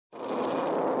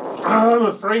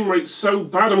My frame rate's so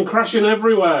bad, I'm crashing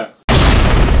everywhere.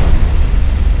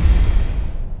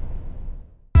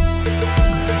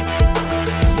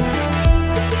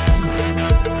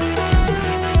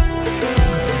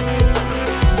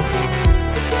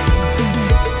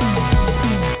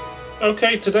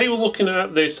 Okay, today we're looking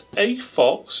at this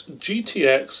AFOX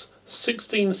GTX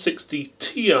 1660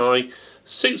 Ti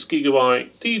 6GB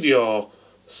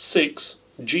DDR6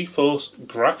 GeForce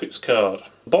graphics card.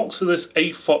 The box of this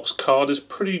AFOX card is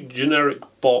pretty generic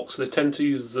box. They tend to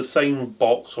use the same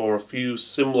box or a few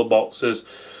similar boxes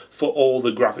for all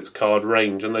the graphics card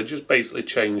range, and they just basically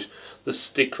change the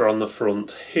sticker on the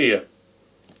front here.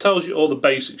 It tells you all the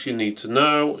basics you need to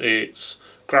know. It's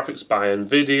graphics by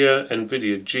NVIDIA,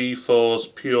 NVIDIA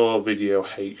GeForce, Pure Video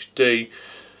HD,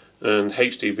 and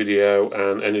HD video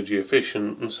and energy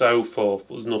efficient and so forth.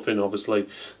 There's nothing obviously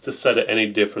to set it any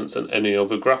different than any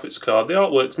other graphics card. The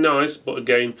artwork's nice, but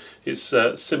again it's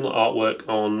similar artwork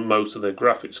on most of their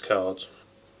graphics cards.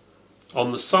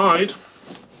 On the side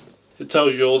it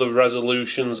tells you all the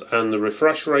resolutions and the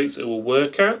refresh rates it will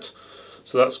work at,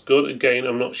 so that's good. Again,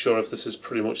 I'm not sure if this is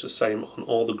pretty much the same on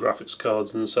all the graphics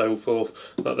cards and so forth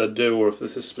that they do, or if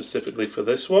this is specifically for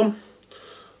this one.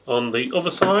 On the other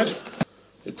side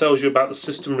it tells you about the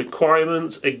system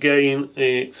requirements. Again,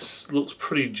 it looks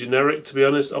pretty generic, to be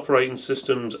honest. Operating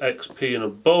systems XP and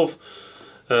above,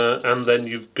 and then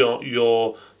you've got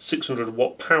your 600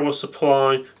 watt power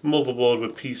supply, motherboard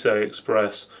with PCI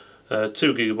Express,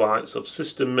 2GB of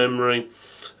system memory,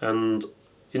 and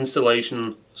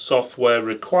installation software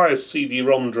requires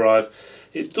CD-ROM drive.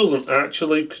 It doesn't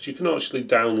actually, because you can actually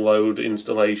download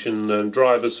installation and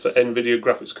drivers for NVIDIA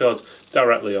graphics cards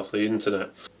directly off the internet.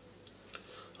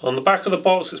 On the back of the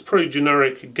box it's pretty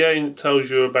generic. Again, it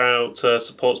tells you about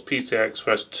supports PCI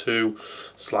Express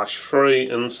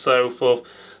 2/3 and so forth.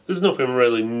 There's nothing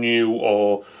really new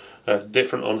or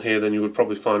different on here than you would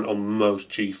probably find on most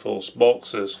GeForce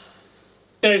boxes.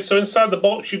 Okay, so inside the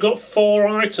box you've got 4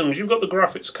 items. You've got the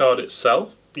graphics card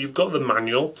itself, you've got the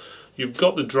manual, you've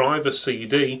got the driver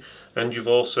CD, and you've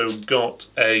also got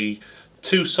a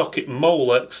 2-socket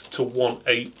Molex to 1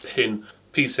 8-pin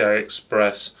PCI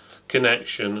Express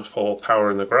connection for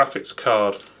powering the graphics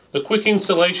card. The quick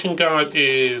installation guide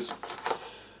is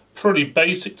pretty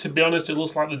basic, to be honest. It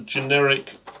looks like the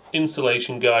generic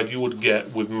installation guide you would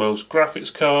get with most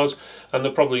graphics cards, and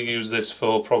they'll probably use this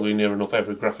for probably near enough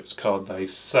every graphics card they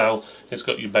sell. It's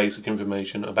got your basic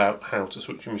information about how to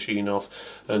switch your machine off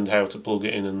and how to plug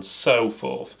it in and so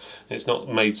forth. It's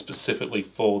not made specifically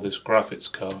for this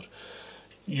graphics card.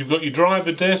 You've got your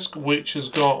driver disc, which has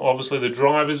got obviously the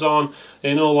drivers on.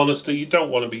 In all honesty, you don't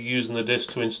want to be using the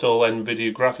disc to install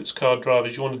NVIDIA graphics card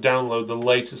drivers. You want to download the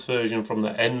latest version from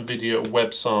the NVIDIA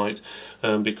website,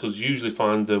 because you usually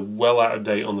find they're well out of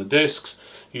date on the discs,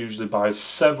 usually by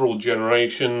several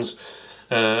generations,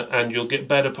 and you'll get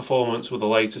better performance with the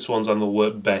latest ones, and they'll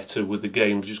work better with the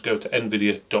games. Just go to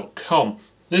nvidia.com.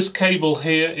 This cable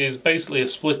here is basically a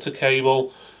splitter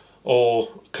cable, or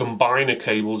combiner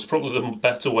cable is probably the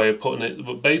better way of putting it,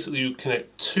 but basically you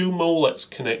connect 2 Molex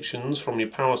connections from your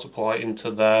power supply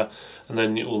into there, and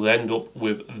then you will end up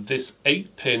with this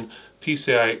 8-pin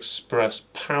PCI Express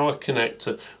power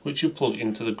connector, which you plug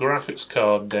into the graphics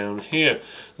card down here.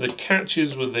 The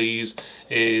catches with these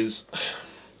is,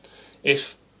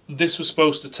 if this was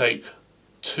supposed to take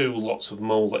 2 lots of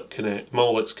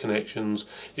Molex connections,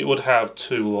 it would have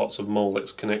 2 lots of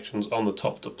Molex connections on the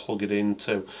top to plug it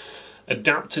into.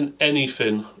 Adapting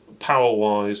anything power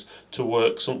wise to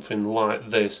work something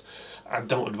like this, I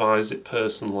don't advise it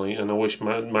personally, and I wish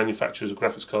manufacturers of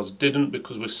graphics cards didn't,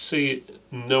 because we see it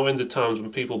no end of times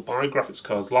when people buy graphics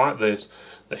cards like this,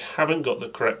 they haven't got the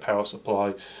correct power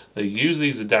supply, they use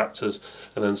these adapters,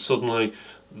 and then suddenly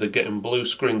they're getting blue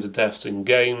screens of deaths in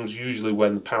games, usually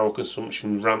when the power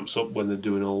consumption ramps up when they're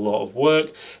doing a lot of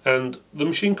work, and the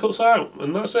machine cuts out,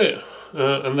 and that's it.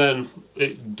 And then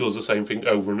it does the same thing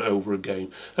over and over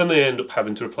again, and they end up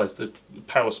having to replace the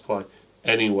power supply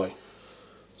anyway.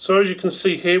 So as you can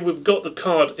see here, we've got the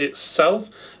card itself.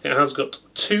 It has got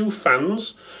 2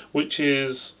 fans, which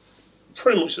is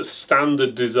pretty much the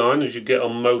standard design as you get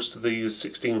on most of these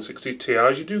 1660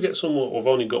 Ti's. You do get some who've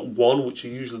only got 1, which are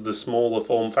usually the smaller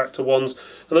form factor ones,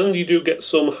 and then you do get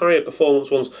some higher performance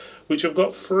ones which have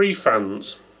got 3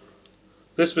 fans.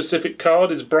 This specific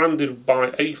card is branded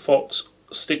by AFOX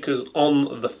stickers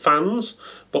on the fans,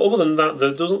 but other than that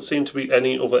there doesn't seem to be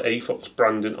any other AFOX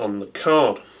branding on the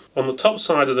card. On the top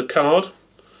side of the card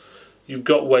you've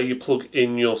got where you plug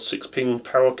in your 6-pin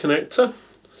power connector,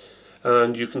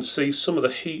 and you can see some of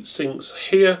the heat sinks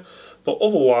here but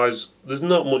otherwise there's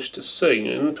not much to see.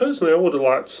 And personally I would have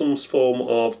liked some form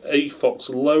of AFOX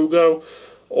logo,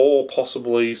 or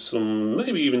possibly some,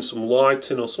 maybe even some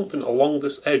lighting or something along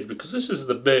this edge, because this is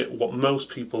the bit what most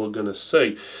people are going to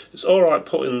see. It's alright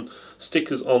putting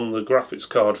stickers on the graphics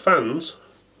card fans,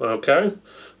 okay,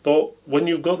 but when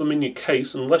you've got them in your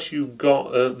case, unless you've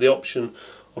got the option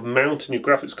of mounting your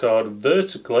graphics card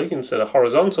vertically instead of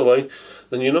horizontally,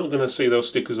 then you're not going to see those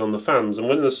stickers on the fans. And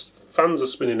when the fans are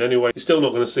spinning anyway, you're still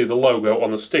not going to see the logo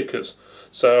on the stickers.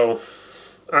 So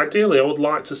ideally I would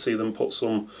like to see them put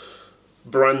some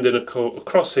branding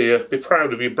across here. Be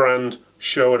proud of your brand,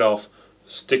 show it off,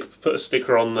 put a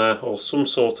sticker on there, or some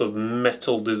sort of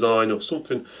metal design or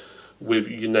something with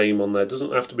your name on there.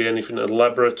 Doesn't have to be anything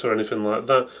elaborate or anything like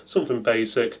that. Something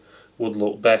basic would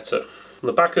look better. On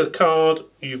the back of the card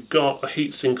you've got a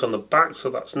heatsink on the back, so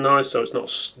that's nice, so it's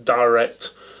not direct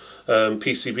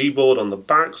PCB board on the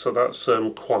back, so that's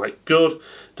quite good. It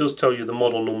does tell you the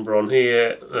model number on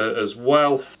here as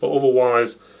well, but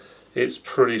otherwise it's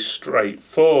pretty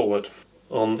straightforward.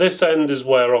 On this end is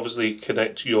where obviously you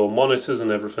connect your monitors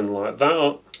and everything like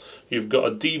that. You've got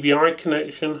a DVI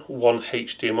connection, one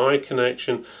HDMI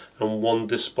connection and one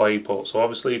DisplayPort. So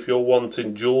obviously if you're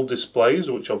wanting dual displays,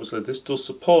 which obviously this does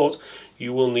support,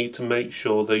 you will need to make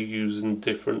sure they're using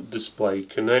different display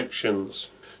connections.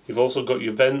 You've also got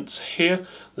your vents here.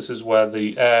 This is where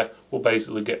the air will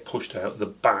basically get pushed out the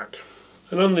back.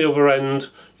 And on the other end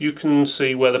you can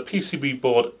see where the PCB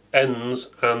board ends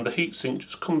and the heatsink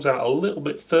just comes out a little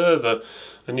bit further,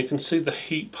 and you can see the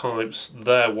heat pipes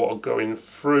there what are going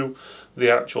through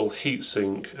the actual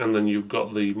heatsink, and then you've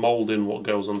got the moulding what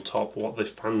goes on top, what the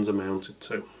fans are mounted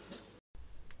to.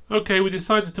 Okay, we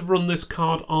decided to run this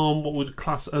card on what we'd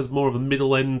class as more of a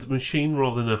middle-end machine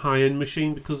rather than a high-end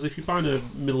machine, because if you're buying a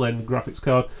middle-end graphics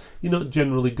card, you're not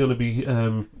generally going to be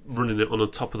running it on a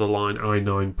top-of-the-line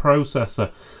i9 processor.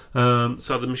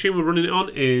 So the machine we're running it on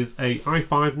is a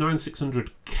i5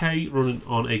 9600K running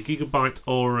on a Gigabyte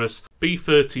Aorus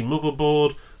B30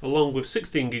 motherboard, along with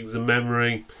 16 gigs of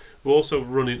memory. We're also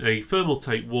running a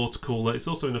Thermaltake water cooler. It's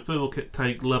also in a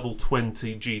Thermaltake level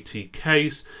 20 GT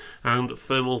case and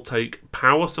Thermaltake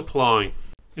power supply.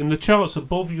 In the charts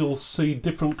above you'll see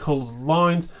different coloured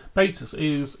lines. Basics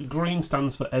is green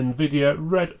stands for NVIDIA,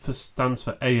 red stands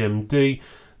for AMD.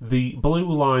 The blue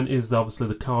line is obviously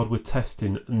the card we're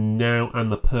testing now,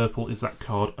 and the purple is that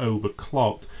card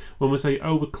overclocked. When we say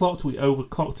overclocked, we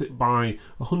overclocked it by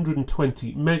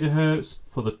 120 megahertz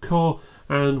for the core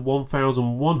and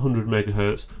 1100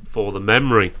 megahertz for the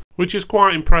memory, which is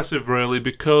quite impressive really,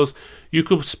 because you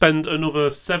could spend another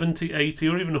 70, 80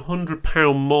 or even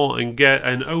 £100 more and get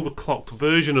an overclocked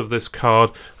version of this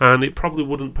card, and it probably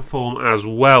wouldn't perform as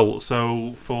well.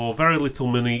 So for very little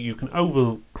money you can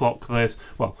overclock this.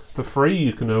 Well, for free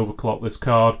you can overclock this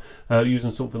card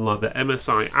using something like the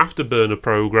MSI Afterburner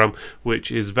program,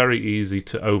 which is very easy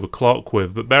to overclock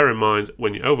with. But bear in mind,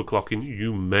 when you're overclocking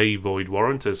you may void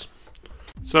warranties.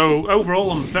 So overall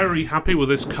I'm very happy with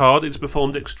this card. It's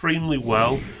performed extremely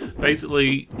well.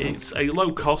 Basically it's a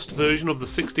low cost version of the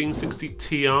 1660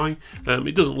 Ti.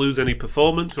 It doesn't lose any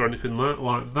performance or anything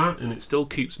like that, and it still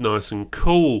keeps nice and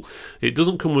cool. It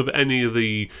doesn't come with any of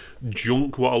the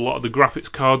junk what a lot of the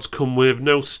graphics cards come with.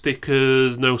 No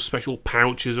stickers, no special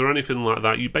pouches or anything like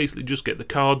that. You basically just get the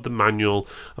card, the manual,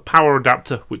 a power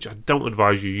adapter, which I don't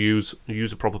advise you use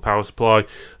a proper power supply,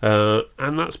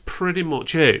 and that's pretty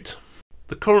much it.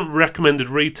 The current recommended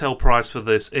retail price for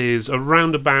this is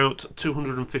around about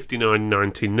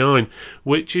 $259.99,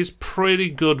 which is pretty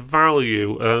good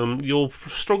value. You'll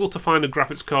struggle to find a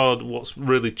graphics card what's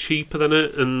really cheaper than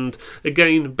it, and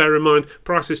again, bear in mind,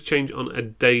 prices change on a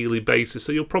daily basis,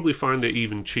 so you'll probably find it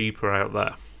even cheaper out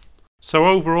there. So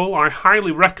overall, I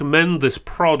highly recommend this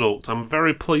product. I'm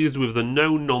very pleased with the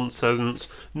no nonsense,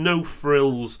 no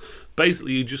frills.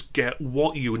 Basically, you just get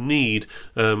what you need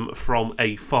from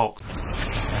AFOX.